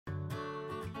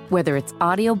Whether it's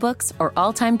audiobooks or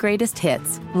all-time greatest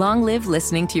hits, long live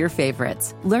listening to your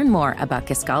favorites. Learn more about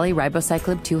Kisqali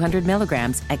Ribociclib 200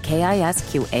 milligrams at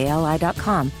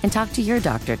KISQALI.com and talk to your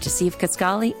doctor to see if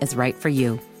Kisqali is right for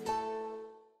you.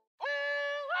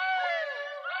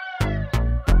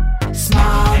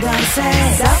 Small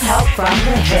doses. Self-help from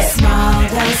the hip. Small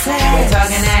doses. We're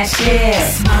talking that shit.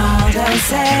 Small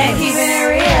doses. And keeping it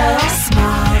real.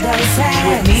 Small doses.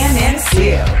 With me and them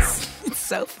Seals. It's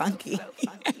so funky.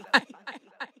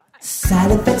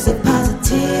 Side effects of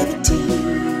positivity.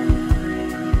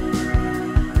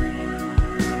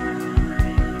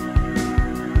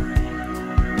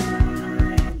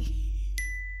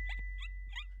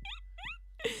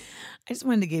 I just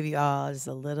wanted to give you all just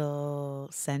a little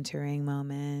centering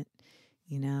moment,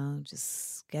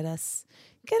 just get us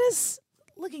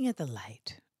looking at the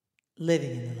light,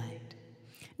 living in the light.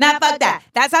 Nah, fuck that.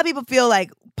 That's how people feel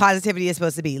like positivity is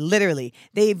supposed to be. Literally.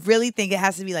 They really think it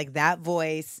has to be like that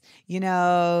voice,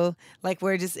 like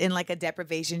we're just in like a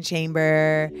deprivation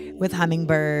chamber with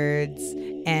hummingbirds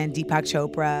and Deepak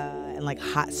Chopra and like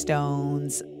hot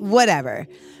stones, whatever.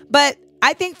 But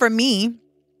I think for me,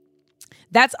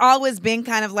 that's always been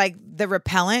kind of like the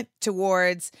repellent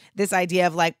towards this idea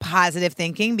of like positive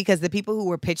thinking, because the people who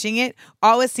were pitching it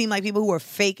always seemed like people who were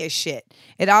fake as shit.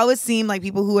 It always seemed like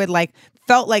people who had like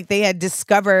felt like they had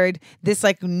discovered this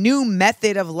like new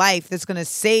method of life that's going to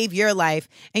save your life.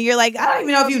 And you're like, I don't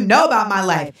even know if you know about my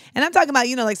life. And I'm talking about,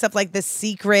 like stuff like The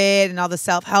Secret and all the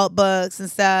self-help books and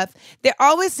stuff. There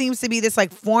always seems to be this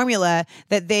like formula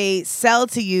that they sell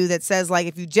to you that says like,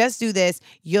 if you just do this,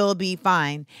 you'll be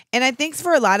fine. And I think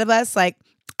for a lot of us, like,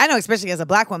 I know, especially as a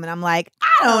Black woman, I'm like,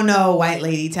 I don't know, white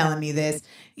lady telling me this.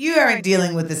 You aren't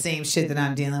dealing with the same shit that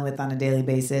I'm dealing with on a daily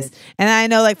basis. And I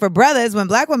know, like, for brothers, when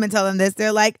Black women tell them this,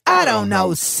 they're like, I don't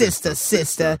know,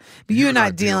 sister. But you're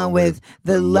not dealing with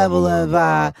the level of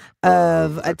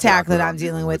attack that I'm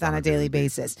dealing with on a daily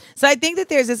basis. So I think that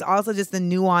there's this also just the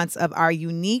nuance of our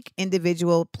unique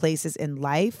individual places in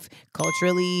life,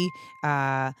 culturally,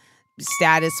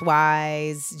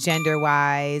 status-wise,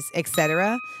 gender-wise,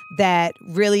 etc., that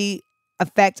really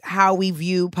affect how we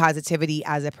view positivity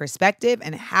as a perspective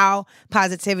and how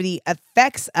positivity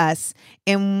affects us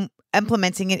in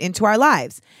implementing it into our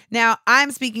lives. Now,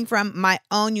 I'm speaking from my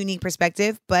own unique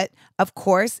perspective, but of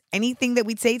course, anything that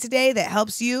we say today that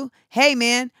helps you, hey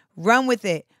man, run with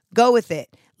it, go with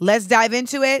it. Let's dive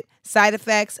into it. Side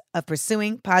effects of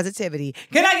pursuing positivity.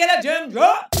 Can I get a gem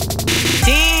drop?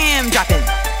 Jam dropping.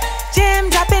 Jam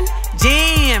dropping,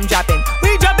 jam dropping.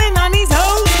 We dropping on these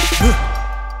hoes.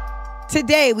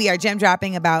 Today we are gem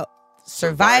dropping about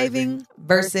surviving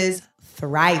versus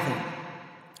thriving.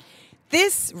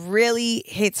 This really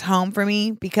hits home for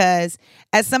me because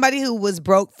as somebody who was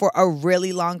broke for a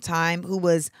really long time, who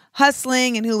was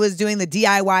hustling and who was doing the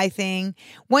DIY thing,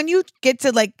 when you get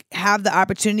to like have the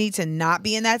opportunity to not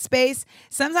be in that space,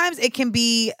 sometimes it can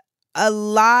be a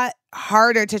lot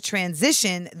harder to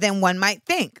transition than one might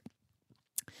think.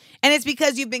 And it's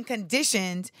because you've been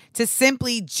conditioned to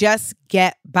simply just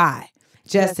get by.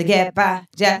 Just to get by,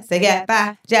 just to get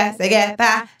by, just to get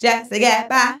by, just to get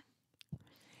by.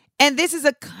 And this is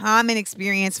a common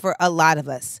experience for a lot of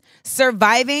us.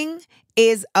 Surviving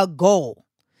is a goal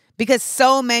because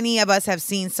so many of us have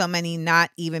seen so many not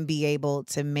even be able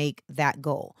to make that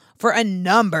goal for a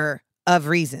number of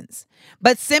reasons.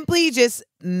 But simply just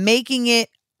making it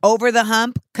over the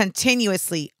hump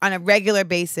continuously on a regular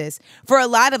basis, for a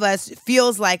lot of us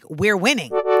feels like we're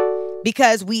winning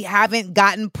because we haven't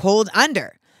gotten pulled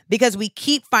under, because we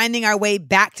keep finding our way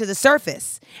back to the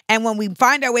surface. And when we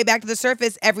find our way back to the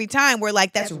surface every time, we're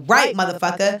like, that's right,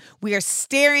 motherfucker. We are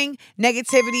staring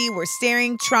negativity, we're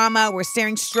staring trauma, we're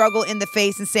staring struggle in the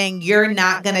face and saying, you're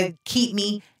not going to keep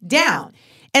me down.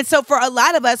 And so for a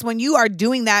lot of us, when you are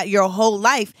doing that your whole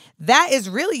life, that is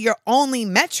really your only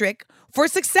metric for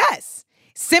success.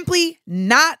 Simply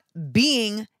not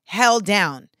being held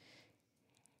down.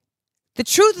 The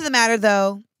truth of the matter,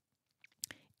 though,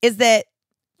 is that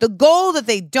the goal that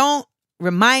they don't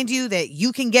remind you that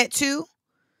you can get to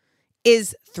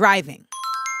is thriving.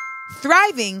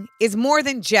 Thriving is more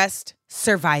than just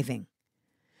surviving.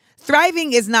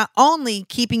 Thriving is not only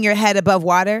keeping your head above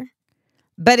water,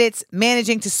 but it's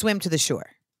managing to swim to the shore.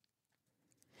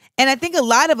 And I think a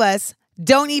lot of us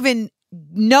don't even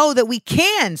know that we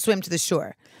can swim to the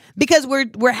shore because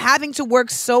we're having to work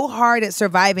so hard at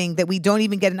surviving that we don't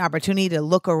even get an opportunity to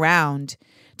look around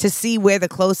to see where the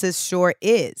closest shore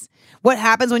is. What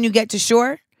happens when you get to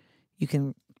shore? You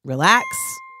can relax,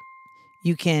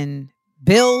 you can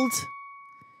build,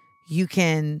 you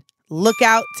can look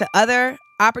out to other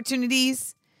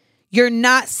opportunities. You're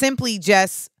not simply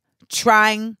just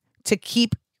trying to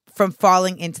keep from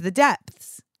falling into the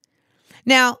depths.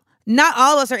 Now, not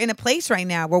all of us are in a place right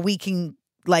now where we can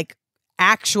like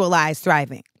actualize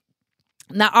thriving.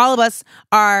 Not all of us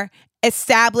are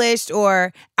established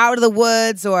or out of the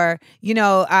woods or,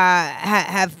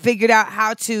 have figured out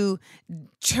how to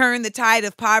turn the tide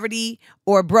of poverty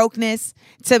or brokenness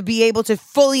to be able to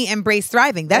fully embrace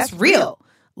thriving. That's real.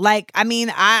 Like,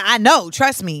 I know,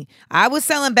 trust me. I was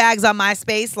selling bags on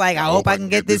MySpace. Like, I hope I can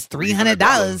get this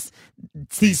 $300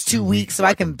 these 2 weeks so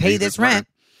I can pay this rent.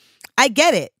 I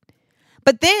get it.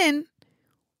 But then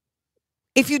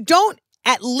if you don't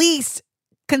at least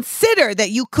consider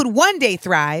that you could one day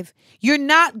thrive, you're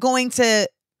not going to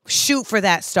shoot for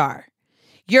that star.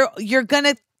 You're going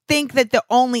to think that the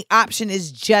only option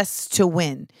is just to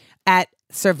win at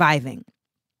surviving.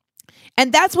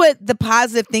 And that's what the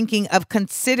positive thinking of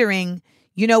considering,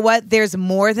 you know what, there's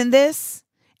more than this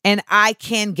and I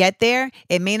can get there.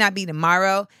 It may not be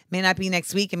tomorrow, may not be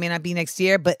next week, it may not be next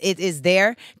year, but it is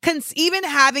there. Even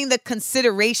having the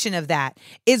consideration of that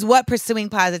is what pursuing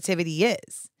positivity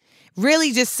is.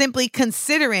 Really just simply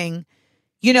considering,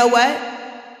 you know what,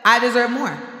 I deserve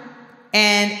more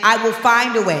and I will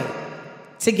find a way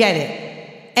to get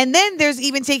it. And then there's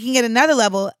even taking it another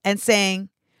level and saying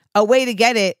a way to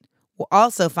get it will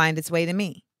also find its way to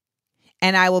me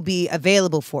and I will be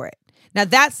available for it. Now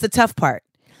that's the tough part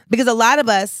because a lot of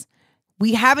us,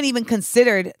 we haven't even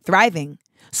considered thriving.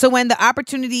 So when the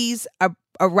opportunities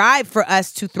arrive for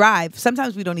us to thrive,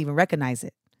 sometimes we don't even recognize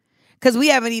it because we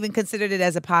haven't even considered it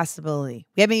as a possibility.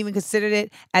 We haven't even considered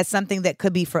it as something that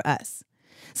could be for us.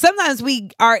 Sometimes we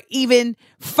are even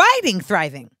fighting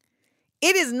thriving.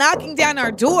 It is knocking down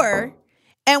our door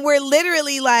and we're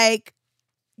literally like,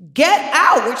 get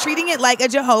out. We're treating it like a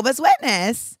Jehovah's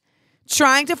Witness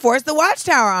trying to force the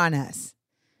watchtower on us.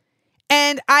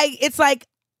 And it's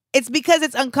because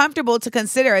it's uncomfortable to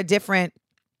consider a different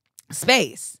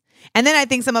space. And then I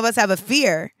think some of us have a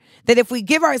fear that if we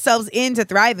give ourselves into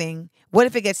thriving, what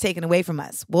if it gets taken away from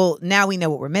us? Well, now we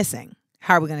know what we're missing.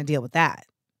 How are we going to deal with that?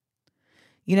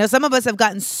 Some of us have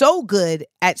gotten so good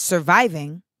at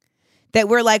surviving that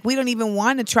we're like, we don't even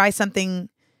want to try something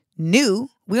new.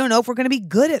 We don't know if we're going to be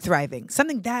good at thriving.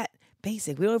 Something that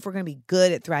basic. We don't know if we're going to be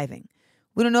good at thriving.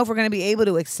 We don't know if we're going to be able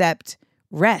to accept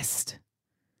rest.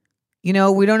 We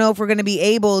don't know if we're going to be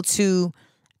able to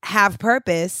have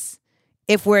purpose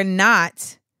if we're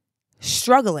not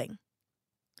struggling.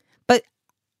 But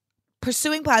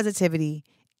pursuing positivity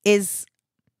is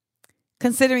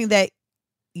considering that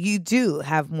you do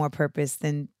have more purpose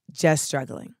than just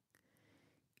struggling.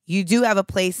 You do have a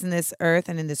place in this earth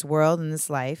and in this world, in this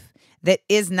life, that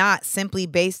is not simply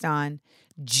based on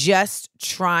just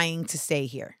trying to stay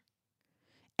here.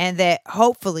 And that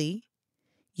hopefully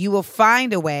you will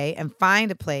find a way and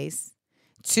find a place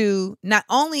to not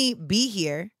only be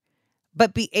here,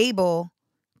 but be able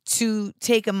to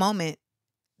take a moment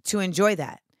to enjoy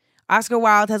that. Oscar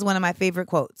Wilde has one of my favorite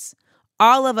quotes.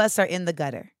 All of us are in the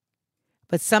gutter,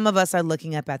 but some of us are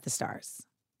looking up at the stars.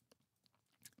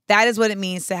 That is what it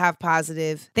means to have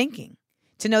positive thinking,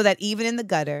 to know that even in the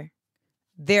gutter,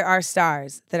 there are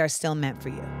stars that are still meant for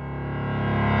you.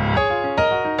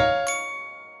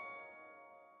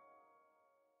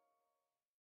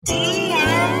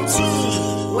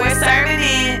 TNT. We're serving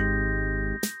it.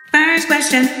 First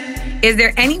question. Is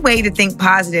there any way to think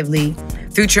positively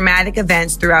through traumatic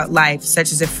events throughout life,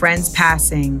 such as a friend's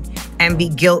passing, and be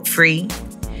guilt-free?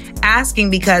 Asking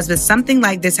because with something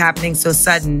like this happening so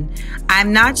sudden,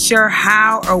 I'm not sure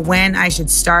how or when I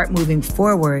should start moving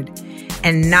forward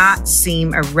and not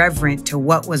seem irreverent to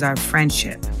what was our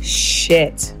friendship.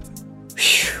 Shit.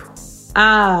 Whew.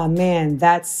 Man,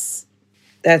 that's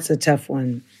a tough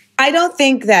one. I don't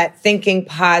think that thinking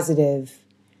positive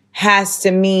has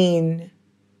to mean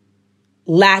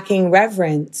lacking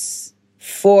reverence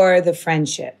for the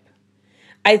friendship.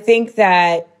 I think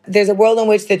that there's a world in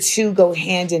which the two go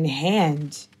hand in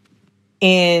hand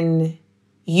in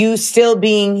you still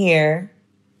being here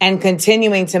and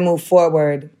continuing to move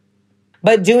forward,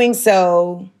 but doing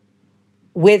so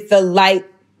with the light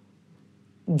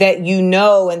that you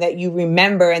know and that you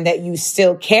remember and that you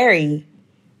still carry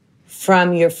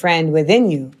from your friend within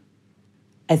you.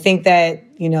 I think that,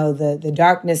 the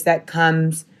darkness that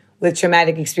comes with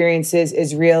traumatic experiences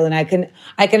is real. And I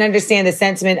can understand the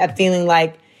sentiment of feeling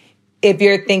like if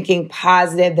you're thinking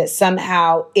positive, that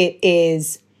somehow it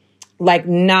is like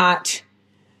not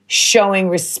showing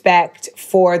respect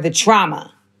for the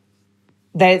trauma,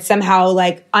 that it somehow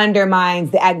like undermines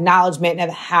the acknowledgement of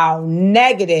how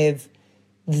negative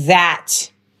that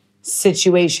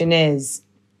situation is.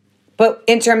 But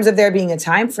in terms of there being a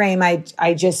time frame,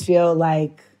 I just feel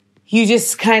like, you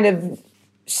just kind of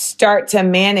start to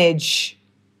manage.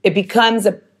 It becomes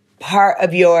a part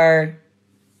of your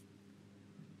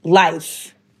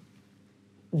life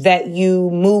that you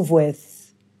move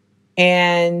with.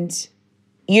 And,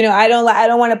 you know, I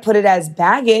don't want to put it as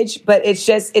baggage, but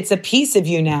it's a piece of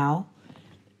you now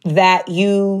that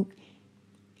you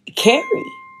carry,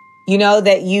 you know,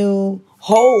 that you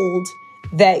hold,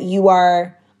 that you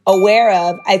are aware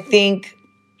of. I think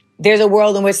there's a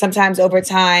world in which sometimes over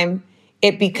time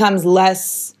it becomes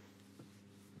less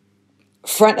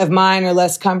front of mind or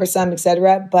less cumbersome,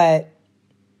 etc. But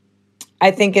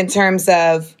I think in terms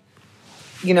of,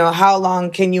 you know, how long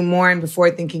can you mourn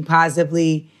before thinking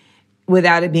positively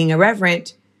without it being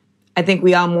irreverent? I think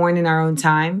we all mourn in our own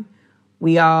time.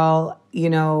 We all, you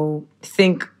know,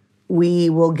 think we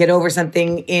will get over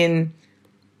something in,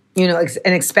 you know,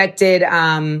 an expected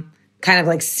kind of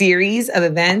like series of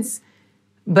events.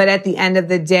 But at the end of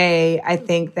the day, I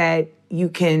think that you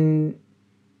can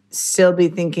still be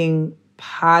thinking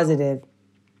positive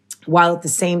while at the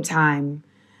same time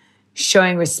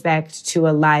showing respect to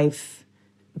a life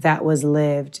that was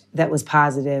lived, that was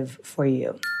positive for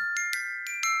you.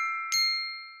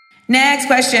 Next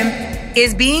question.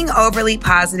 Is being overly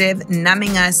positive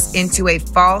numbing us into a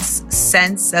false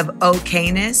sense of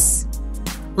okayness?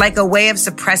 Like a way of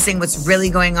suppressing what's really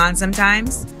going on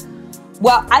sometimes?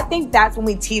 Well, I think that's when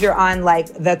we teeter on like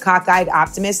the cockeyed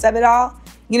optimist of it all.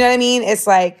 You know what I mean? It's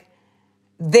like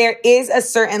there is a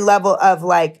certain level of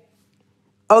like,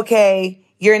 okay,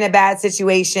 you're in a bad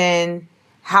situation.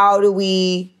 How do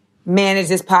we manage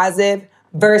this positive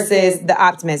versus the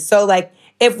optimist? So like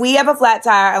if we have a flat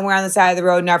tire and we're on the side of the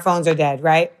road and our phones are dead,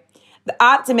 right? The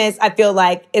optimist, I feel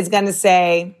like, is going to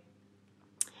say,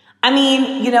 I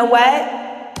mean, you know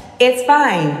what? It's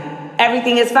fine.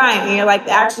 Everything is fine. And you're like,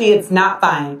 actually, it's not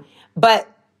fine. But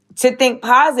to think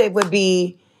positive would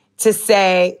be to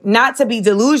say, not to be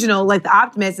delusional like the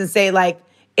optimist and say like,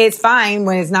 it's fine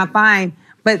when it's not fine.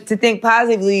 But to think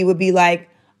positively would be like,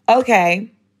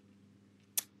 okay,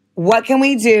 what can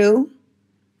we do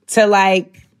to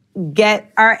like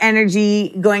get our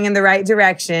energy going in the right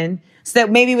direction so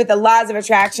that maybe with the laws of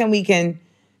attraction we can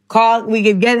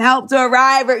get help to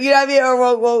arrive, or, you know what I mean?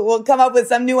 Or we'll come up with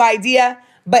some new idea.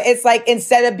 But it's like,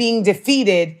 instead of being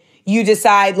defeated, you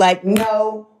decide like,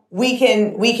 no, we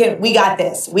got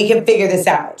this. We can figure this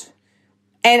out.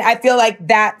 And I feel like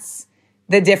that's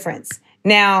the difference.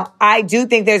 Now, I do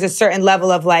think there's a certain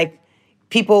level of like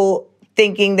people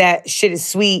thinking that shit is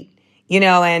sweet, you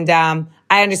know, and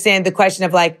I understand the question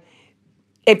of like,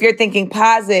 if you're thinking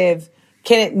positive,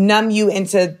 can it numb you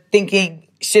into thinking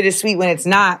shit is sweet when it's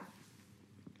not?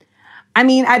 I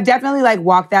mean, I've definitely like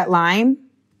walked that line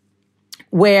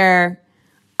where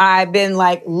I've been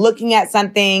like looking at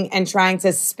something and trying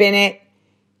to spin it.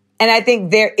 And I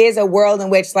think there is a world in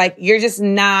which like you're just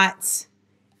not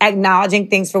acknowledging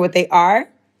things for what they are.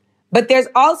 But there's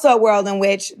also a world in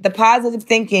which the positive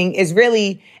thinking is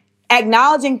really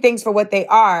acknowledging things for what they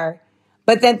are,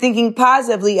 but then thinking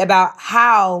positively about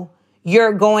how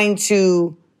you're going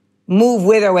to move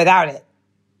with or without it.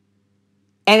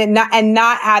 And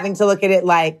not having to look at it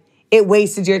like it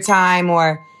wasted your time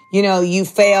or, you know, you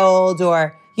failed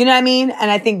or, you know what I mean?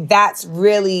 And I think that's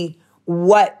really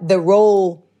what the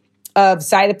role of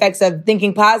side effects of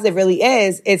thinking positive really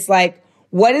is. It's like,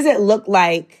 what does it look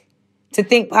like to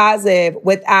think positive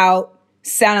without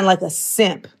sounding like a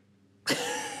simp?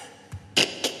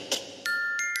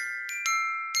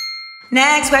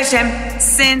 Next question.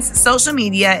 Since social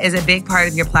media is a big part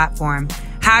of your platform,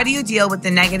 how do you deal with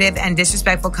the negative and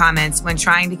disrespectful comments when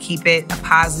trying to keep it a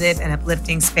positive and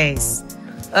uplifting space?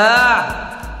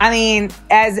 I mean,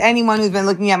 as anyone who's been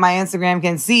looking at my Instagram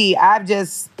can see, I've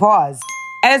just paused.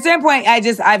 At a certain point, I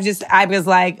was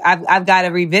like, I've got to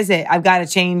revisit. I've got to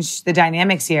change the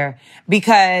dynamics here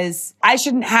because I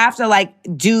shouldn't have to like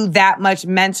do that much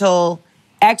mental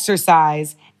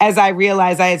exercise as I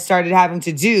realized I had started having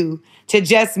to do to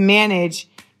just manage,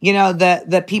 you know,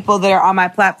 the people that are on my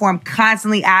platform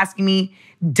constantly asking me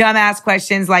dumbass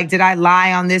questions like, did I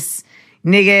lie on this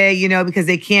nigga, you know, because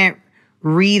they can't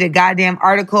read a goddamn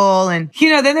article. And, you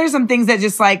know, then there's some things that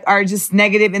just like are just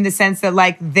negative in the sense that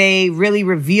like they really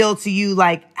reveal to you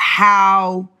like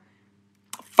how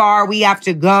far we have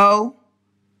to go.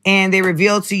 And they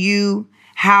reveal to you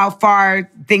how far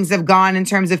things have gone in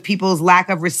terms of people's lack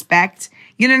of respect.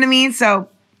 You know what I mean? So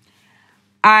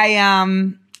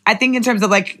I think in terms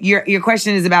of like your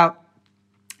question is about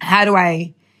how do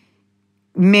I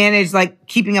manage like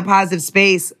keeping a positive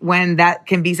space when that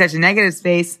can be such a negative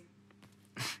space.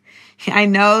 I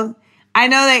know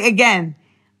that again,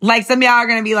 like some of y'all are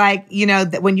going to be like, you know,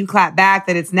 that when you clap back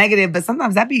that it's negative, but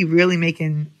sometimes that be really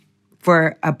making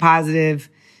for a positive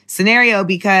scenario,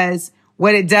 because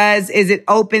what it does is it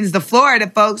opens the floor to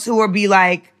folks who will be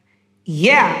like,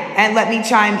 yeah, and let me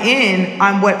chime in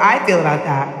on what I feel about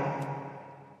that.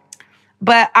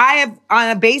 But I have, on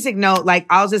a basic note, like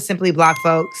I'll just simply block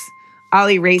folks. I'll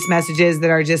erase messages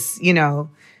that are just, you know,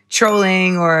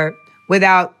 trolling or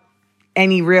without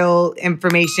any real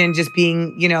information, just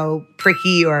being, you know,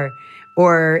 pricky or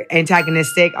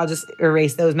antagonistic. I'll just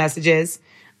erase those messages.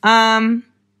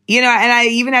 You know, and I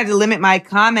even had to limit my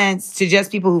comments to just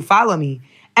people who follow me.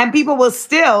 And people will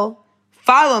still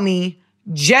follow me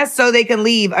just so they can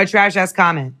leave a trash ass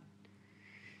comment.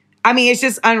 I mean, it's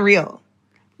just unreal.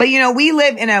 But, you know, we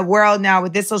live in a world now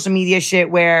with this social media shit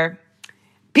where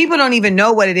people don't even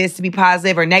know what it is to be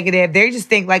positive or negative. They just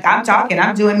think like, I'm talking,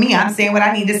 I'm doing me, I'm saying what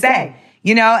I need to say,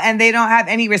 you know, and they don't have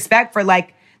any respect for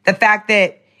like the fact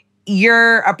that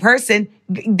you're a person.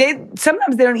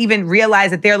 Sometimes they don't even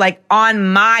realize that they're like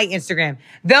on my Instagram.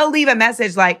 They'll leave a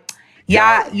message like,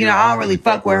 yeah, you know, I don't really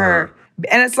fuck with her.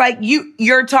 And it's like,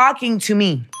 you're talking to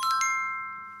me.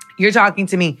 You're talking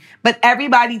to me. But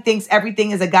everybody thinks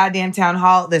everything is a goddamn town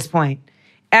hall at this point.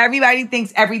 Everybody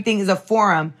thinks everything is a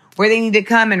forum where they need to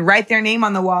come and write their name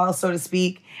on the wall, so to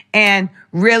speak, and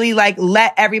really like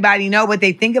let everybody know what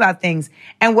they think about things.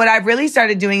 And what I've really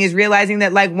started doing is realizing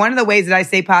that like one of the ways that I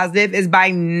stay positive is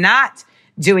by not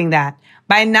doing that,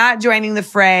 by not joining the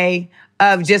fray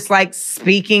of just like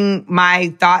speaking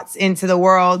my thoughts into the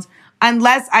world,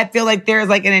 unless I feel like there's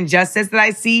like an injustice that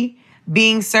I see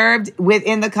being served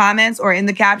within the comments or in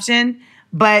the caption.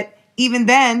 But even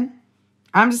then,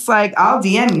 I'm just like, I'll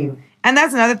DM you. And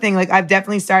that's another thing. Like I've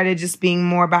definitely started just being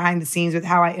more behind the scenes with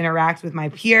how I interact with my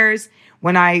peers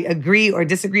when I agree or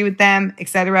disagree with them,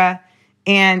 etc.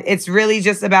 And it's really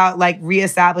just about like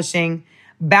reestablishing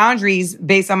boundaries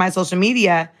based on my social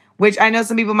media, which I know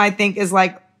some people might think is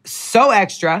like so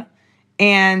extra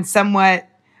and somewhat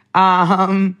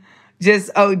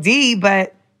just OD,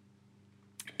 but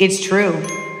it's true.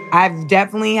 I've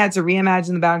definitely had to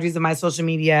reimagine the boundaries of my social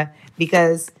media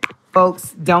because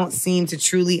folks don't seem to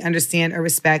truly understand or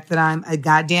respect that I'm a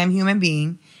goddamn human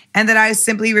being and that I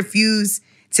simply refuse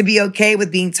to be okay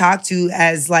with being talked to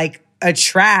as like a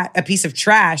piece of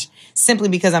trash simply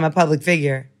because I'm a public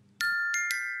figure.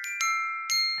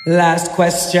 Last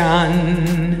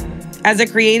question. As a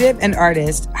creative and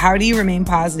artist, how do you remain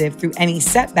positive through any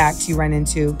setbacks you run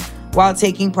into while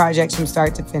taking projects from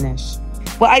start to finish?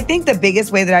 Well, I think the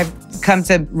biggest way that I've come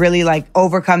to really like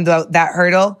overcome that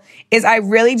hurdle is I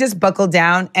really just buckled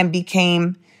down and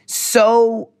became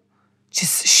so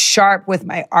just sharp with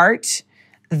my art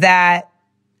that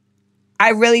I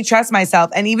really trust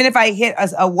myself. And even if I hit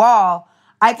a wall,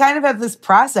 I kind of have this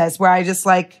process where I just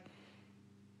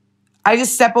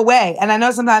step away. And I know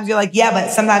sometimes you're like, yeah,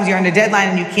 but sometimes you're under deadline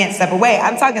and you can't step away.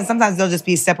 I'm talking sometimes they'll just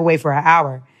be step away for an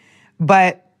hour.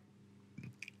 But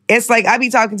it's like I be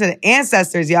talking to the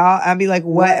ancestors, y'all. I'll be like,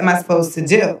 what am I supposed to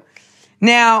do?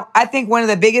 Now, I think one of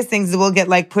the biggest things is we'll get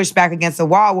like pushed back against the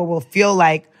wall where we'll feel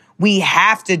like we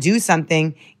have to do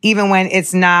something even when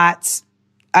it's not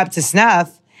up to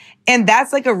snuff. And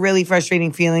that's like a really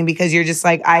frustrating feeling because you're just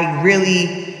like, I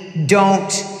really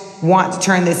don't want to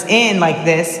turn this in like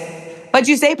this. But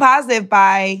you stay positive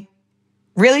by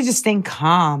really just staying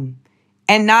calm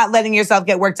and not letting yourself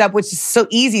get worked up, which is so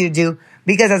easy to do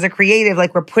because as a creative,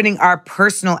 like we're putting our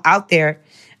personal out there.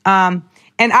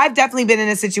 And I've definitely been in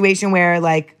a situation where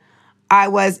like I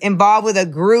was involved with a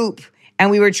group and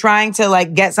we were trying to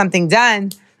like get something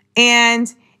done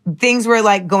and things were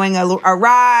like going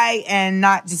awry and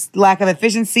not just lack of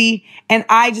efficiency. And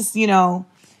I just, you know,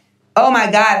 oh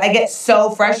my God, I get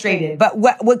so frustrated. But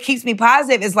what keeps me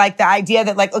positive is like the idea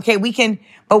that like, okay, we can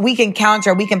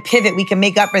counter, we can pivot, we can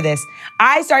make up for this.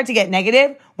 I start to get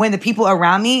negative when the people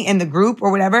around me in the group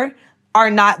or whatever are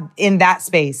not in that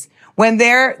space. When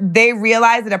they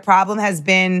realize that a problem has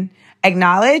been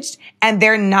acknowledged and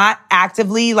they're not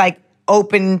actively like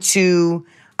open to,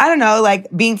 I don't know,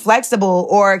 like being flexible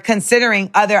or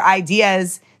considering other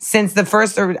ideas since the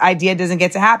first idea doesn't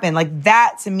get to happen. Like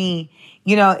that to me,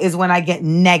 you know, is when I get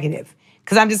negative.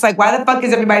 Cause I'm just like, why the fuck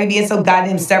is everybody being so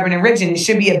goddamn stubborn and rigid? It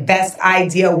should be a best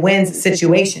idea wins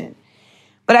situation.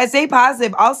 But I stay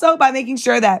positive also by making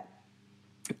sure that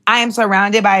I am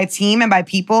surrounded by a team and by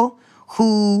people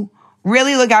who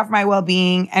really look out for my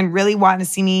well-being and really want to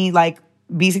see me like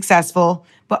be successful,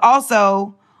 but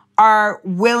also are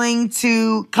willing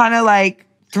to kind of like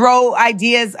throw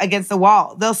ideas against the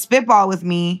wall. They'll spitball with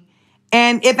me.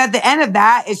 And if at the end of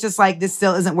that, it's just like, this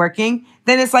still isn't working,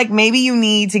 then it's like maybe you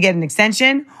need to get an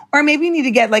extension or maybe you need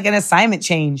to get like an assignment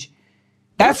change.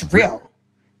 That's real.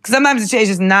 Because sometimes the change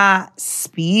is not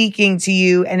speaking to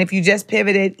you. And if you just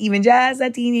pivoted even just a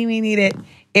teeny weeny bit,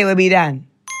 it would be done.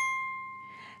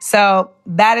 So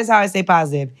that is how I stay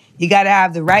positive. You got to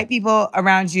have the right people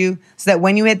around you so that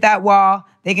when you hit that wall,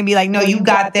 they can be like, no, you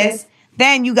got this.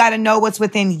 Then you got to know what's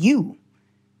within you.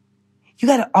 You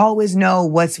got to always know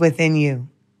what's within you.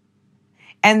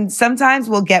 And sometimes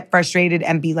we'll get frustrated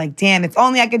and be like, damn, if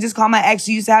only I could just call my ex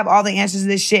who used to have all the answers to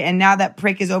this shit. And now that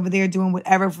prick is over there doing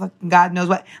whatever fucking God knows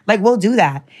what. Like, we'll do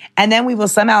that. And then we will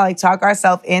somehow like talk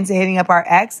ourselves into hitting up our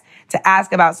ex to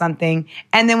ask about something.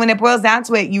 And then when it boils down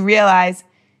to it, you realize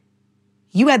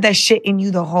you had that shit in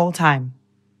you the whole time.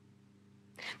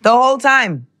 The whole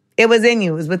time. It was in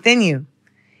you. It was within you.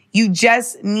 You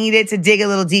just needed to dig a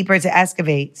little deeper to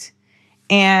excavate.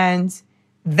 And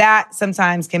that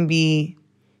sometimes can be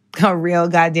a real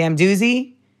goddamn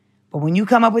doozy. But when you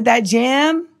come up with that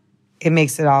jam, it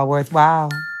makes it all worthwhile.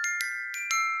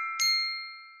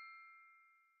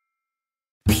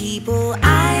 People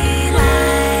I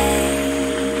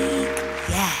like.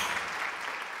 Yeah.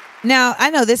 Now, I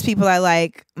know this people I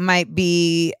like might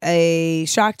be a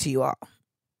shock to you all.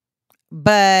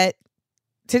 But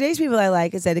today's people I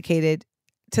like is dedicated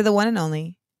to the one and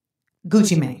only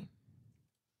Gucci Mane.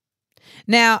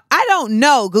 Now, I don't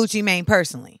know Gucci Mane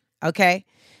personally, okay?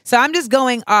 So I'm just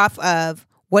going off of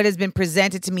what has been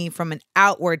presented to me from an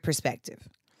outward perspective.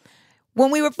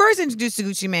 When we were first introduced to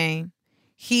Gucci Mane,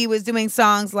 he was doing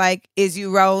songs like, Is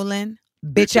You Rollin'?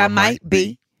 Bitch, I Might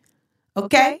Be.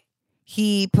 Okay?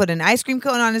 He put an ice cream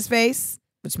cone on his face,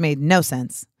 which made no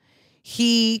sense.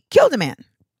 He killed a man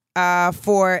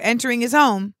for entering his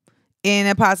home in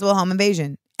a possible home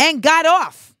invasion and got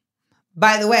off,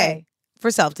 by the way,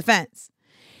 for self-defense.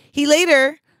 He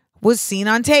later was seen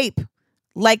on tape,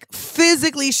 like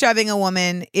physically shoving a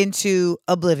woman into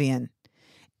oblivion,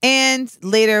 and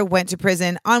later went to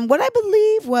prison on what I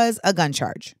believe was a gun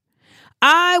charge.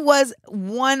 I was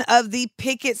one of the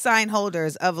picket sign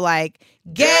holders of like,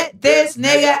 get this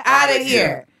nigga out of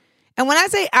here. And when I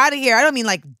say out of here, I don't mean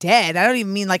like dead. I don't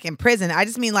even mean like in prison. I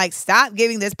just mean like stop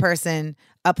giving this person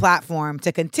a platform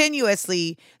to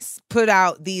continuously put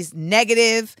out these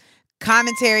negative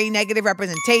commentary, negative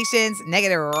representations,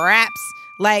 negative raps.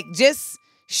 Like, just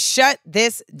shut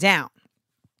this down.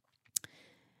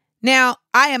 Now,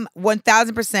 I am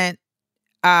 1,000%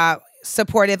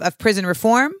 supportive of prison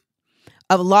reform,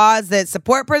 of laws that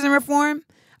support prison reform.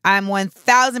 I'm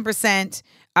 1,000%,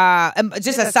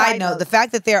 just a side note, the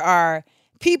fact that there are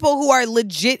people who are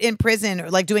legit in prison,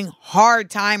 like doing hard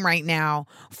time right now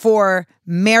for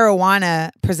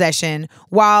marijuana possession,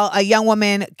 while a young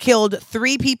woman killed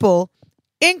 3 people,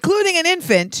 including an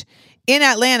infant, in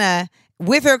Atlanta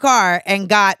with her car and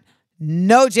got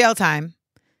no jail time.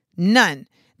 None.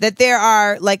 That there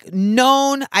are like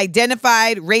known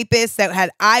identified rapists that had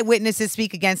eyewitnesses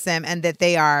speak against them and that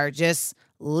they are just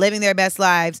living their best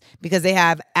lives because they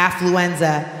have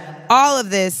affluenza. All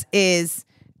of this is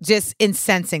just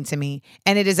incensing to me.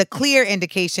 And it is a clear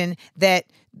indication that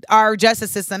our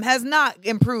justice system has not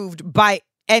improved by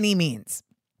any means.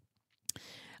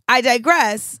 I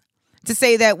digress to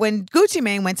say that when Gucci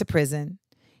Mane went to prison,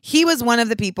 he was one of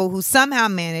the people who somehow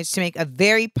managed to make a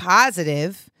very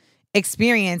positive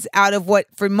experience out of what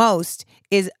for most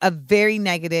is a very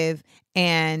negative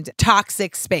and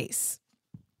toxic space.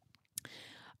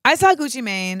 I saw Gucci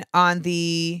Mane on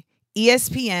the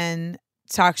ESPN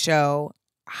talk show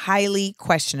Highly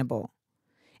Questionable.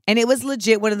 And it was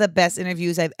legit one of the best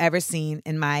interviews I've ever seen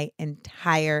in my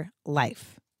entire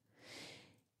life.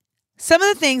 Some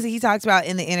of the things that he talked about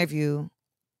in the interview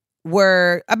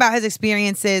were about his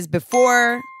experiences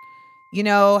before, you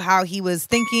know, how he was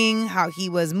thinking, how he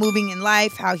was moving in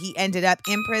life, how he ended up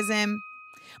in prison.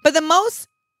 But the most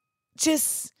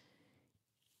just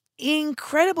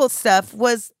incredible stuff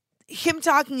was him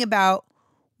talking about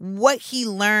what he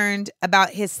learned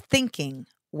about his thinking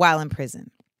while in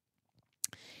prison.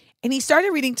 And he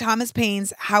started reading Thomas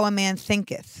Paine's How a Man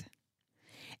Thinketh.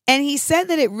 And he said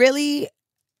that it really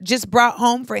just brought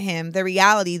home for him the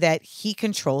reality that he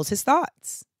controls his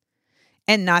thoughts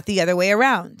and not the other way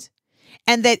around.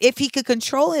 And that if he could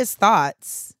control his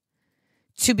thoughts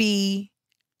to be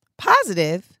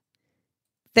positive,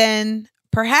 then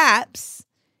perhaps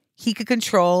he could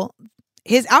control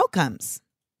his outcomes.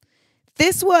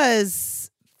 This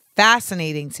was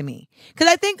fascinating to me because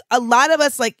I think a lot of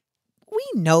us, like, we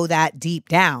know that deep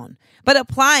down, but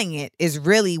applying it is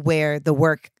really where the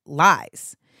work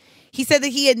lies. He said that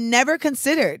he had never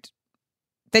considered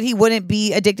that he wouldn't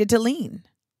be addicted to lean.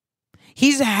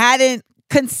 He just hadn't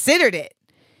considered it.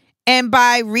 And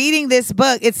by reading this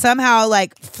book, it somehow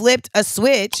like flipped a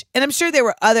switch. And I'm sure there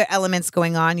were other elements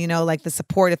going on, like the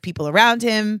support of people around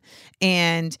him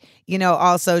and,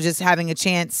 also just having a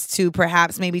chance to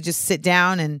perhaps maybe just sit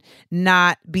down and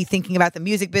not be thinking about the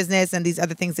music business and these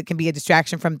other things that can be a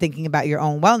distraction from thinking about your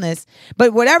own wellness.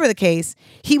 But whatever the case,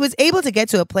 he was able to get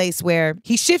to a place where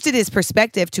he shifted his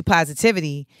perspective to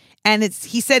positivity. And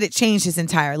he said it changed his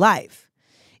entire life.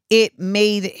 It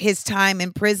made his time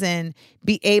in prison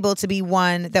be able to be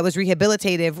one that was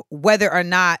rehabilitative, whether or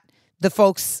not the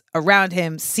folks around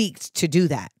him seeked to do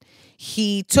that.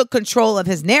 He took control of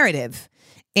his narrative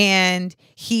and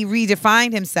he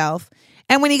redefined himself.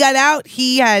 And when he got out,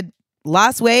 he had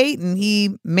lost weight and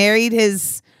he married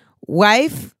his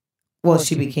wife. Well,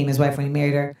 she became his wife when he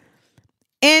married her.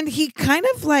 And he kind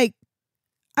of like,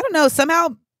 I don't know,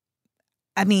 somehow,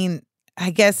 I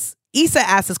guess Issa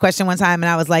asked this question one time and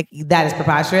I was like, that is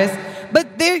preposterous. But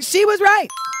she was right.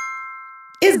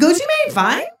 Is Gucci Mane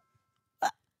fine?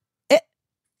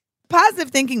 Positive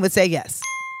thinking would say yes,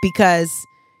 because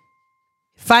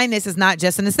fineness is not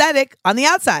just an aesthetic on the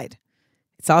outside.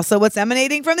 It's also what's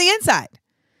emanating from the inside.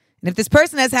 And if this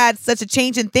person has had such a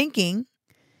change in thinking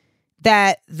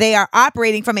that they are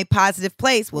operating from a positive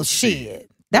place, well,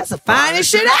 shit, that's the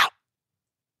finest shit out.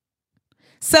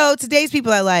 So today's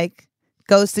people are like,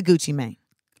 goes to Gucci Mane,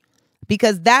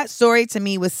 because that story to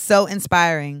me was so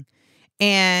inspiring.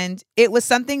 And it was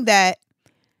something that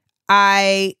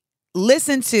I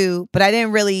listened to, but I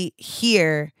didn't really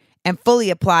hear and fully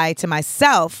apply to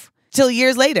myself till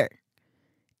years later.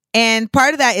 And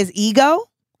part of that is ego.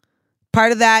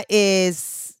 Part of that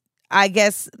is, I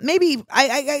guess, maybe,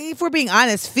 if we're being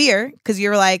honest, fear, because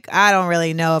you're like, I don't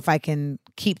really know if I can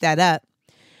keep that up.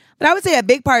 But I would say a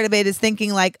big part of it is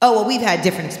thinking like, oh, well, we've had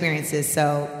different experiences,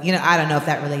 so, I don't know if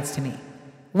that relates to me.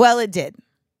 Well, it did.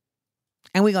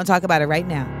 And we're going to talk about it right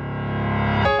now.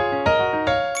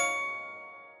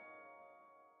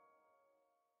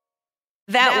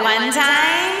 That one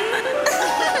time.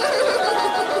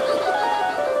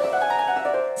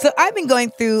 So I've been going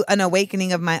through an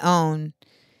awakening of my own.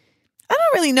 I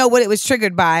don't really know what it was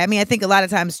triggered by. I think a lot of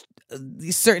times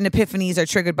certain epiphanies are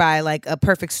triggered by like a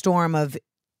perfect storm of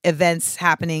events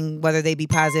happening, whether they be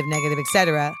positive, negative,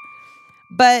 etc.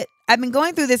 But I've been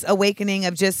going through this awakening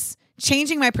of just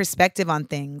changing my perspective on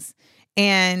things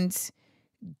and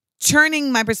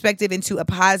turning my perspective into a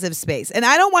positive space. And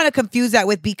I don't want to confuse that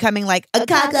with becoming like a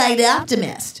cockeyed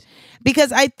optimist,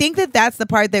 because I think that that's the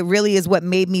part that really is what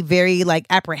made me very like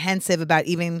apprehensive about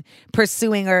even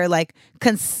pursuing or like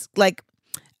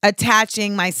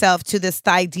attaching myself to this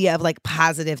idea of like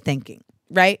positive thinking,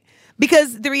 right?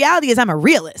 Because the reality is I'm a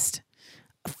realist,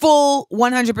 full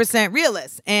 100%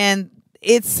 realist. And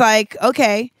it's like,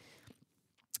 okay,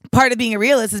 part of being a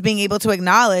realist is being able to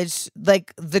acknowledge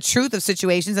like the truth of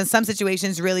situations, and some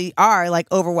situations really are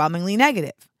like overwhelmingly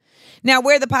negative. Now,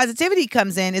 where the positivity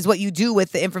comes in is what you do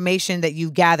with the information that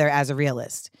you gather as a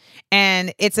realist.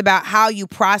 And it's about how you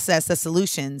process the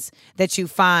solutions that you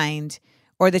find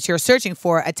or that you're searching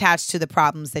for attached to the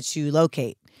problems that you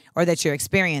locate or that you're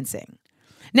experiencing.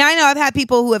 Now, I know I've had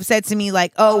people who have said to me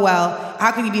like, oh, well,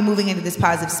 how can you be moving into this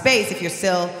positive space if you're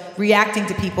still reacting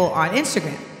to people on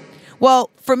Instagram?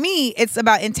 Well, for me, it's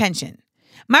about intention.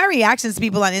 My reactions to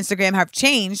people on Instagram have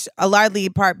changed, a largely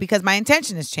part because my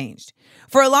intention has changed.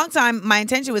 For a long time, my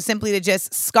intention was simply to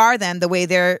just scar them the way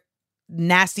their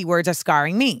nasty words are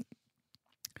scarring me.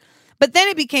 But then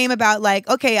it became about like,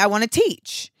 okay, I want to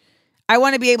teach. I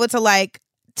want to be able to like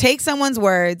take someone's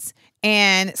words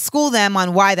and school them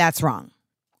on why that's wrong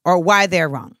or why they're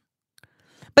wrong.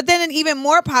 But then an even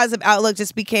more positive outlook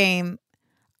just became,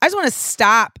 I just want to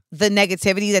stop the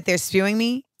negativity that they're spewing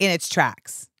me in its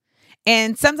tracks.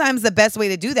 And sometimes the best way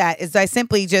to do that is by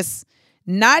simply just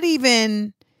not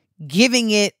even giving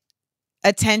it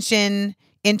attention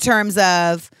in terms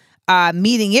of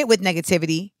meeting it with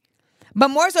negativity, but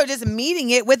more so just meeting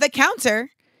it with a counter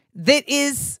that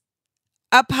is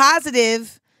a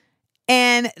positive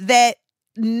and that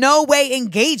no way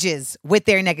engages with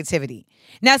their negativity.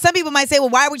 Now, some people might say, well,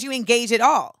 why would you engage at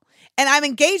all? And I'm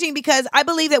engaging because I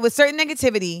believe that with certain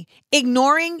negativity,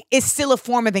 ignoring is still a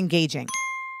form of engaging.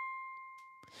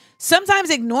 Sometimes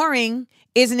ignoring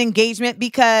is an engagement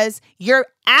because you're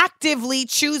actively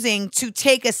choosing to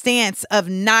take a stance of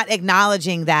not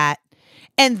acknowledging that.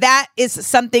 And that is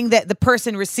something that the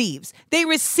person receives. They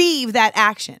receive that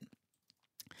action.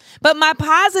 But my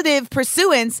positive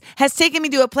pursuance has taken me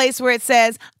to a place where it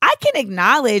says, I can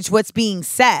acknowledge what's being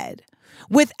said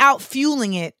without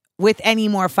fueling it with any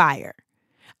more fire.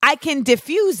 I can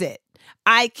diffuse it.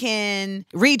 I can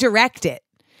redirect it.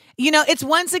 You know, it's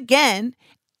once again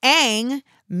Aang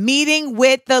meeting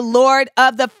with the Lord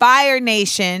of the Fire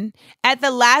Nation at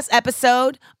the last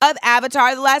episode of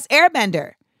Avatar: The Last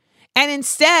Airbender. And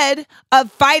instead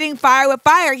of fighting fire with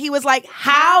fire, he was like,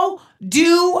 how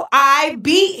do I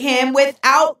beat him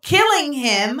without killing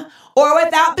him or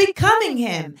without becoming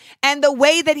him? And the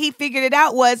way that he figured it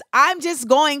out was, I'm just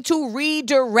going to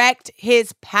redirect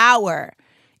his power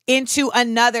into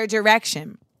another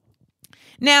direction.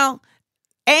 Now,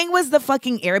 Aang was the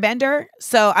fucking airbender,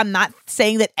 so I'm not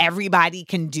saying that everybody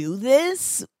can do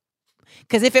this,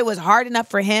 because if it was hard enough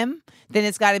for him, then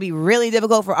it's got to be really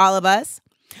difficult for all of us.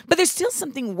 But there's still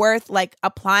something worth like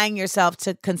applying yourself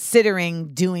to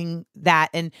considering doing that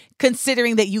and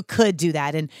considering that you could do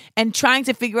that and trying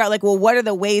to figure out like, well, what are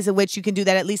the ways in which you can do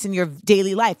that, at least in your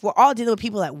daily life? We're all dealing with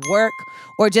people at work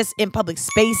or just in public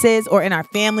spaces or in our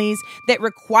families that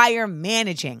require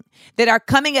managing, that are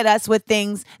coming at us with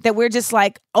things that we're just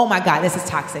like, oh my God, this is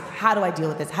toxic. How do I deal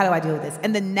with this? How do I deal with this?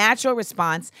 And the natural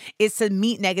response is to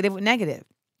meet negative with negative.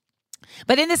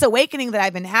 But in this awakening that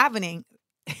I've been having,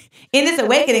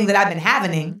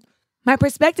 my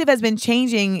perspective has been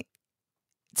changing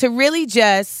to really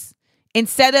just,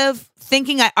 instead of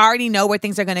thinking I already know where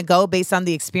things are going to go based on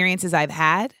the experiences I've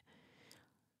had,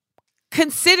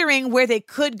 considering where they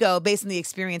could go based on the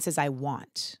experiences I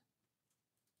want.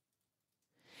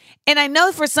 And I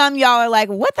know for some y'all are like,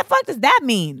 what the fuck does that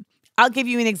mean? I'll give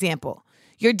you an example.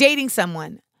 You're dating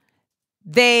someone.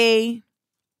 They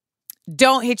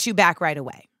don't hit you back right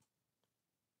away.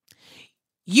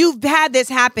 You've had this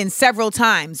happen several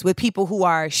times with people who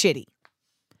are shitty.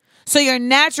 So your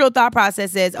natural thought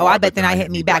process is, I bet they're not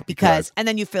hitting me back because, and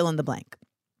then you fill in the blank.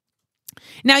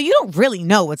 Now, you don't really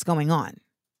know what's going on,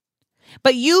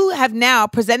 but you have now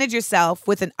presented yourself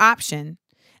with an option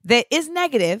that is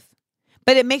negative,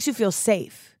 but it makes you feel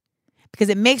safe because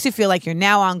it makes you feel like you're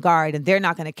now on guard and they're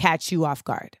not going to catch you off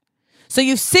guard. So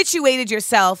you've situated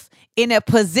yourself in a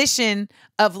position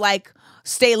of like,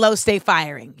 stay low, stay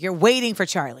firing. You're waiting for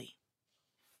Charlie.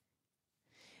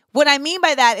 What I mean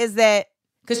by that is that,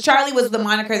 because Charlie was the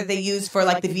moniker that they used for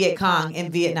like the Viet Cong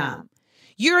in Vietnam.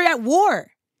 You're at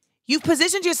war. You've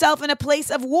positioned yourself in a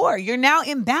place of war. You're now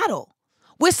in battle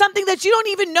with something that you don't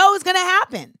even know is going to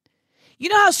happen. You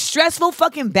know how stressful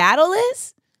fucking battle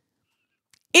is?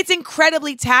 It's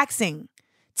incredibly taxing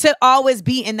to always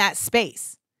be in that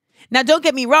space. Now, don't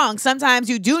get me wrong. Sometimes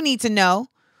you do need to know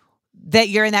that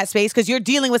you're in that space because you're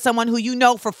dealing with someone who you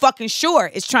know for fucking sure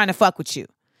is trying to fuck with you.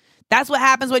 That's what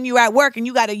happens when you're at work and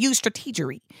you got to use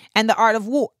strategery and the art of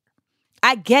war.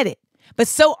 I get it. But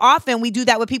so often we do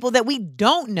that with people that we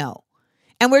don't know.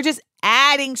 And we're just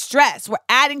adding stress. We're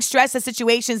adding stress to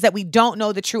situations that we don't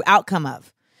know the true outcome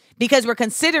of because we're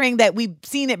considering that we've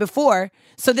seen it before.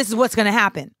 So this is what's going to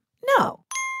happen. No,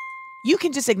 you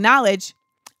can just acknowledge,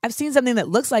 I've seen something that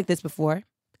looks like this before.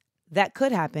 That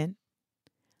could happen.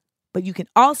 But you can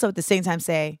also at the same time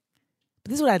say, but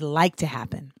this is what I'd like to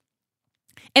happen.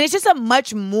 And it's just a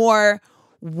much more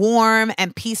warm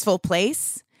and peaceful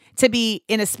place to be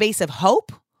in a space of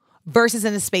hope versus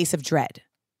in a space of dread.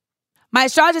 My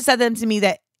astrologist said them to me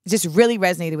that just really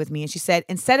resonated with me. And she said,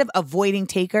 instead of avoiding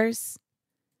takers,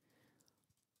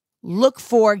 look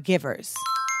for givers.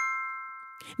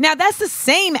 Now that's the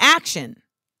same action.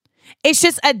 It's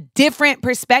just a different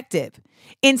perspective.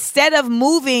 Instead of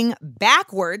moving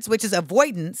backwards, which is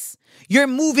avoidance, you're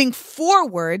moving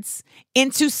forwards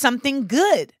into something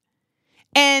good.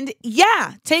 And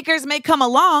yeah, takers may come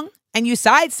along and you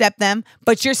sidestep them,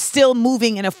 but you're still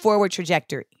moving in a forward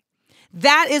trajectory.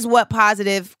 That is what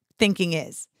positive thinking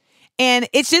is. And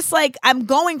it's just like I'm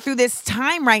going through this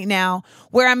time right now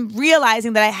where I'm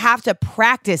realizing that I have to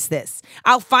practice this.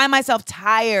 I'll find myself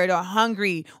tired or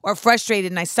hungry or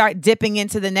frustrated and I start dipping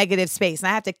into the negative space. And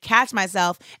I have to catch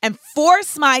myself and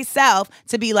force myself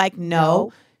to be like,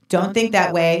 no, don't think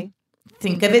that way.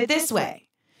 Think of it this way.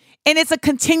 And it's a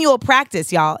continual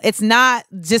practice, y'all. It's not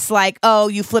just like, oh,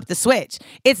 you flip the switch.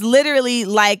 It's literally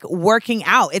like working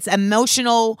out. It's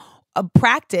emotional a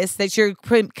practice that you're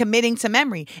committing to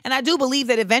memory. And I do believe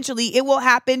that eventually it will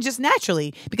happen just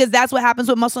naturally because that's what happens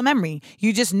with muscle memory.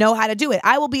 You just know how to do it.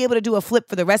 I will be able to do a flip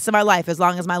for the rest of my life as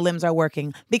long as my limbs are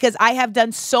working because I have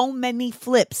done so many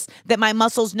flips that my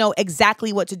muscles know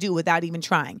exactly what to do without even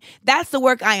trying. That's the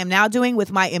work I am now doing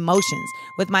with my emotions,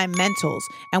 with my mentals,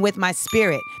 and with my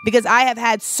spirit because I have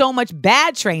had so much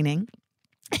bad training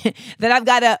that I've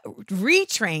got to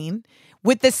retrain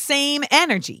with the same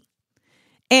energy.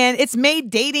 And it's made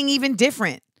dating even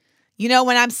different. You know,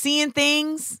 when I'm seeing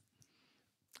things,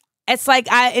 it's like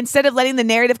instead of letting the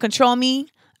narrative control me,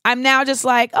 I'm now just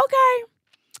like, okay,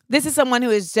 this is someone who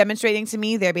is demonstrating to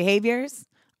me their behaviors.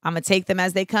 I'm going to take them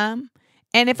as they come.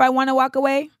 And if I want to walk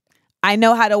away, I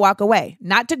know how to walk away.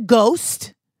 Not to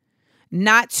ghost,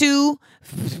 not to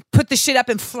put the shit up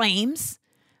in flames,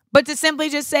 but to simply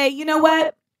just say, you know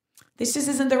what? This just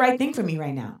isn't the right thing for me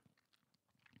right now.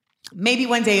 Maybe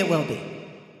one day it will be.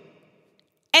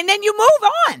 And then you move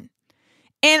on.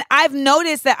 And I've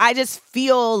noticed that I just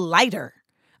feel lighter.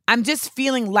 I'm just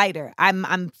feeling lighter.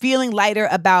 I'm feeling lighter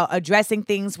about addressing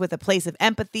things with a place of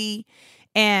empathy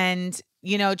and,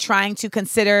 you know, trying to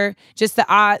consider just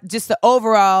the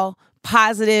overall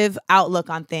positive outlook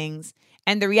on things.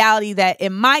 And the reality that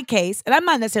in my case, and I'm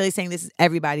not necessarily saying this is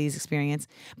everybody's experience,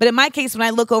 but in my case, when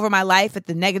I look over my life at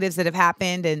the negatives that have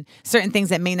happened and certain things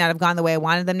that may not have gone the way I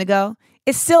wanted them to go,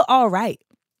 it's still all right.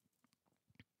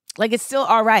 Like, it's still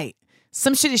all right.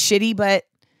 Some shit is shitty, but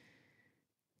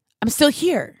I'm still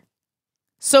here.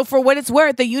 So for what it's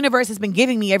worth, the universe has been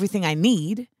giving me everything I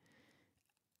need.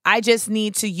 I just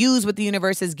need to use what the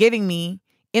universe is giving me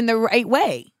in the right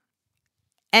way.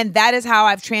 And that is how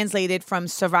I've translated from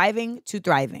surviving to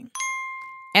thriving.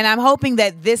 And I'm hoping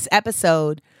that this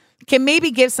episode can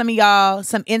maybe give some of y'all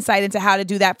some insight into how to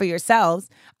do that for yourselves.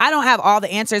 I don't have all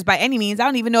the answers by any means. I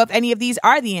don't even know if any of these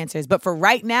are the answers. But for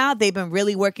right now, they've been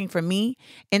really working for me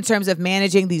in terms of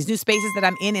managing these new spaces that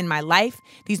I'm in my life,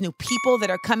 these new people that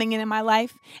are coming in my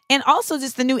life, and also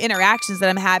just the new interactions that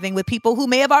I'm having with people who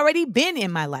may have already been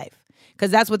in my life.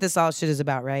 Because that's what this all shit is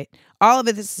about, right? All of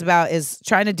it this is about is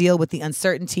trying to deal with the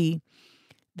uncertainty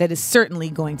that is certainly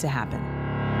going to happen.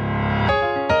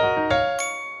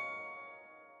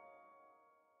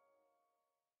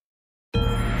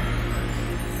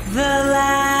 The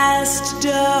last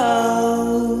dose.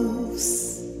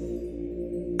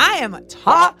 I am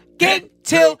talking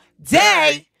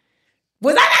today.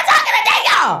 Was I not talking today,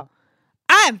 y'all?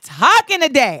 I am talking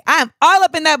today. I am all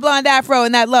up in that blonde afro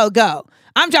and that logo.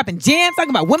 I'm dropping jams, talking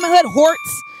about womanhood,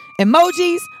 horts,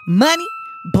 emojis, money,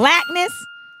 blackness,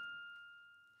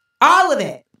 all of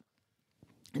it.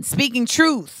 And speaking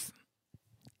truth.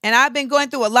 And I've been going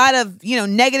through a lot of,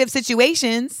 negative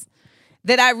situations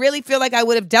that I really feel like I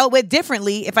would have dealt with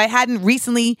differently if I hadn't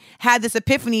recently had this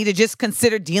epiphany to just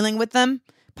consider dealing with them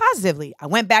positively. I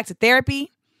went back to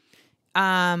therapy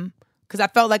because I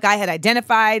felt like I had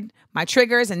identified my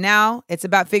triggers, and now it's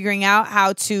about figuring out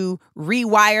how to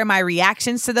rewire my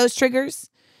reactions to those triggers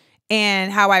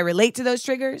and how I relate to those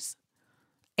triggers.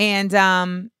 And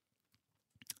I'm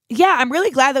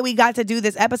really glad that we got to do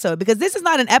this episode, because this is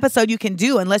not an episode you can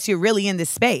do unless you're really in this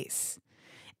space.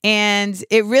 And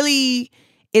it really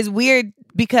is weird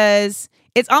because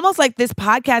it's almost like this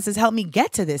podcast has helped me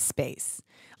get to this space.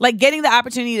 Like getting the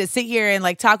opportunity to sit here and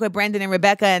like talk with Brendan and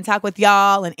Rebecca and talk with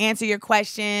y'all and answer your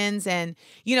questions. And,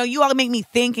 you all make me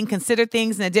think and consider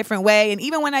things in a different way. And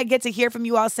even when I get to hear from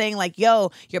you all saying like,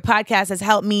 yo, your podcast has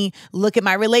helped me look at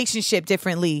my relationship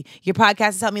differently. Your podcast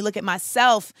has helped me look at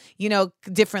myself,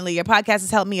 differently. Your podcast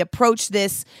has helped me approach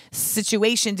this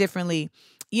situation differently.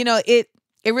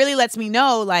 It really lets me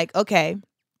know like, okay,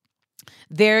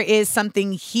 there is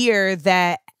something here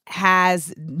that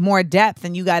has more depth,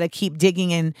 and you got to keep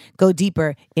digging and go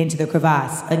deeper into the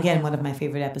crevasse. Again, one of my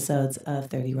favorite episodes of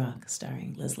 30 Rock,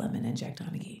 starring Liz Lemon and Jack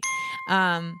Donaghy.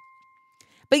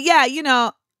 But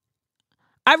yeah,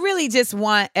 I really just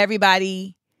want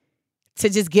everybody to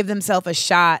just give themselves a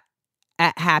shot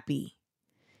at happy.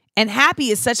 And happy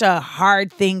is such a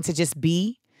hard thing to just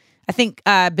be. I think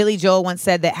Billy Joel once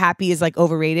said that happy is like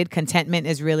overrated. Contentment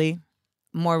is really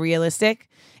more realistic,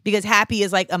 because happy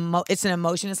is like it's an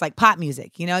emotion. It's like pop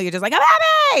music, you're just like, I'm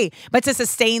happy. But to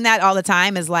sustain that all the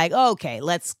time is like, okay,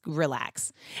 let's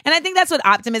relax. And I think that's what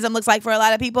optimism looks like for a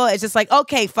lot of people. It's just like,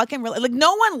 okay, fucking like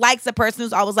no one likes a person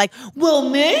who's always like, well,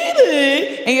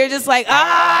 maybe. And you're just like,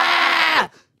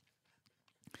 like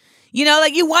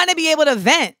you want to be able to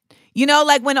vent.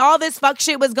 Like when all this fuck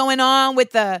shit was going on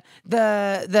with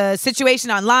the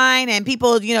situation online and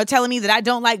people, telling me that I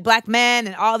don't like black men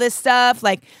and all this stuff,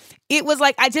 like it was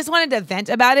like I just wanted to vent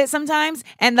about it sometimes.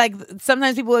 And like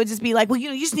sometimes people would just be like, well,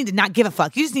 you just need to not give a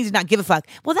fuck. You just need to not give a fuck.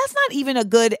 Well, that's not even a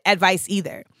good advice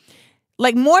either.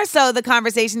 Like more so the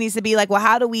conversation needs to be like, well,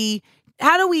 how do we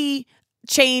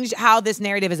change how this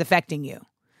narrative is affecting you?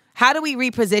 How do we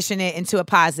reposition it into a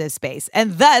positive space?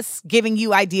 And thus giving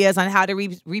you ideas on how to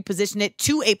reposition it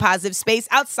to a positive space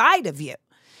outside of you.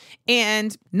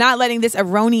 And not letting this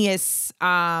erroneous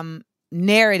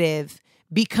narrative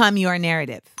become your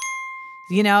narrative.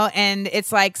 And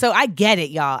it's like, so I get it,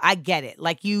 y'all. I get it.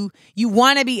 Like you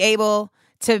want to be able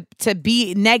to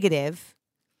be negative,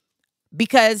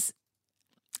 because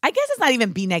I guess it's not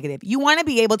even be negative. You want to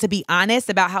be able to be honest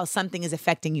about how something is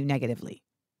affecting you negatively.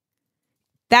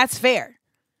 That's fair.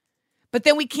 But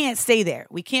then we can't stay there.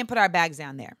 We can't put our bags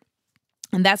down there.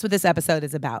 And that's what this episode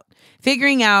is about.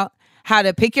 Figuring out how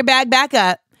to pick your bag back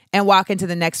up and walk into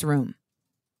the next room.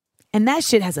 And that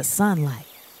shit has a sunlight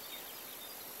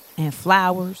and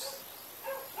flowers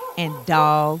and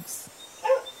dogs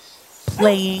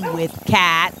playing with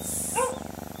cats.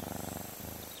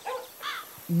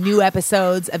 New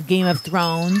episodes of Game of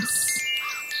Thrones.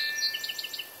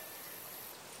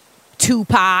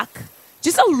 Tupac.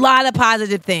 Just a lot of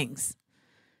positive things.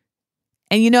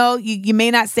 And you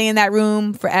may not stay in that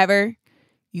room forever.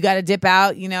 You got to dip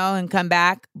out, and come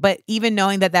back. But even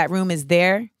knowing that room is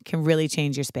there can really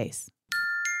change your space.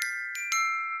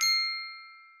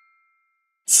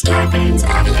 Starbane's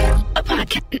Audio,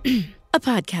 a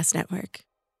podcast network.